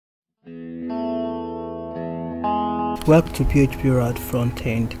Welcome to PHPRad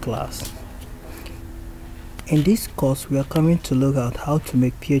front-end class. In this course, we are coming to look at how to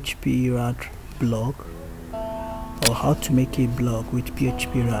make PHPRad blog or how to make a blog with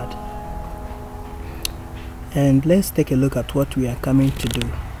PHPRad. And let's take a look at what we are coming to do.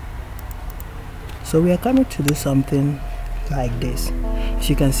 So we are coming to do something like this. As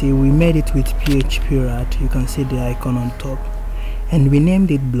you can see, we made it with PHPRad. You can see the icon on top, and we named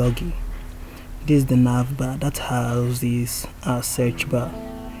it Bloggy. This is the nav bar that houses our search bar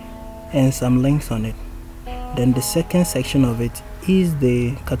and some links on it. Then the second section of it is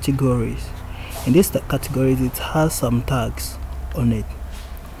the categories. In this categories, it has some tags on it,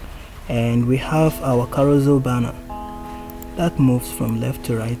 and we have our carousel banner that moves from left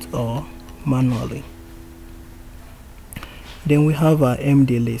to right or manually. Then we have our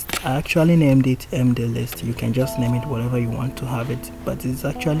MD list. I actually named it MD list. You can just name it whatever you want to have it, but it's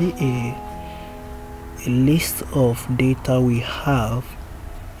actually a list of data we have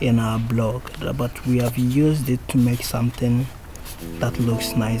in our blog, but we have used it to make something that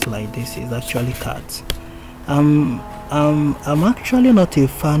looks nice like this. Is actually cards. I'm actually not a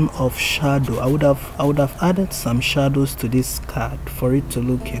fan of shadow. I would have added some shadows to this card for it to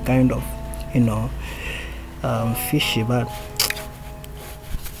look a kind of, fishy, but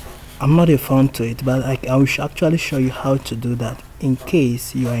I'm not a fan to it. But I will actually show you how to do that in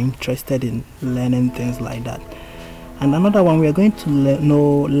case you are interested in learning things like that. And another one, we are going to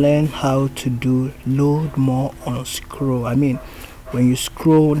learn how to do load more on scroll. I mean, when you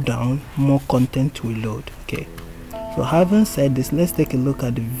scroll down, more content will load. Okay, so having said this, let's take a look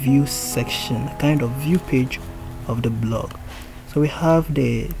at the view section, kind of view page of the blog. So we have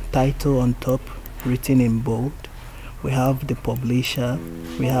the title on top written in bold, we have the publisher,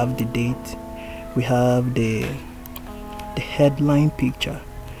 we have the date, we have the headline picture,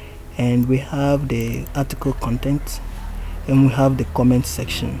 and we have the article content, and we have the comment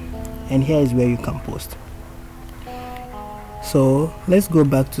section, and here is where you can post. So let's go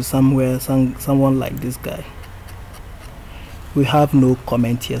back to someone like this guy. We have no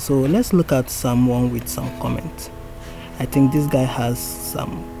comment here, so let's look at someone with some comment. I think this guy has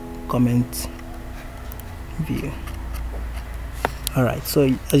some comment view. Alright, so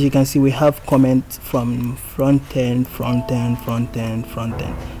as you can see, we have comment from front end.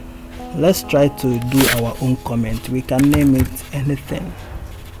 Let's try to do our own comment. We can name it anything.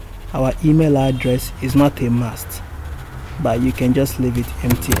 Our email address is not a must, but you can just leave it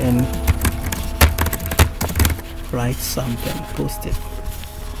empty and write something, post it.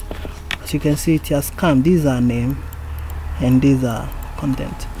 As you can see, it has come. These are name and these are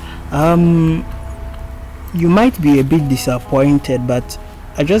content. You might be a bit disappointed, but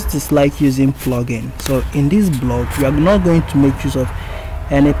I just dislike using plugin. So in this blog, we are not going to make use of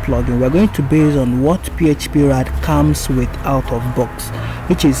any plugin. We are going to base on what PHPRad comes with out of box,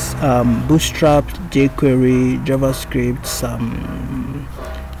 which is Bootstrap, jQuery, JavaScript, some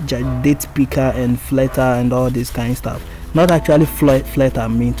date picker and Flutter and all this kind of stuff. Not actually Flutter, I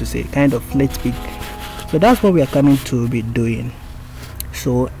mean to say, kind of Flutter. So that's what we are coming to be doing.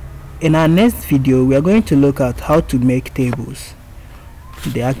 So in our next video, we are going to look at how to make tables.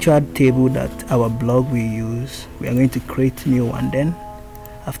 The actual table that our blog will use, we are going to create a new one. Then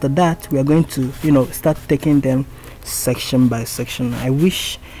after that, we are going to start taking them section by section. I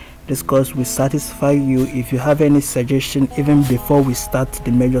wish this course will satisfy you. If you have any suggestion, even before we start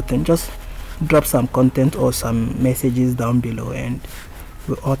the major thing, just drop some content or some messages down below and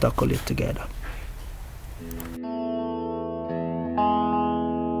we'll all tackle it together.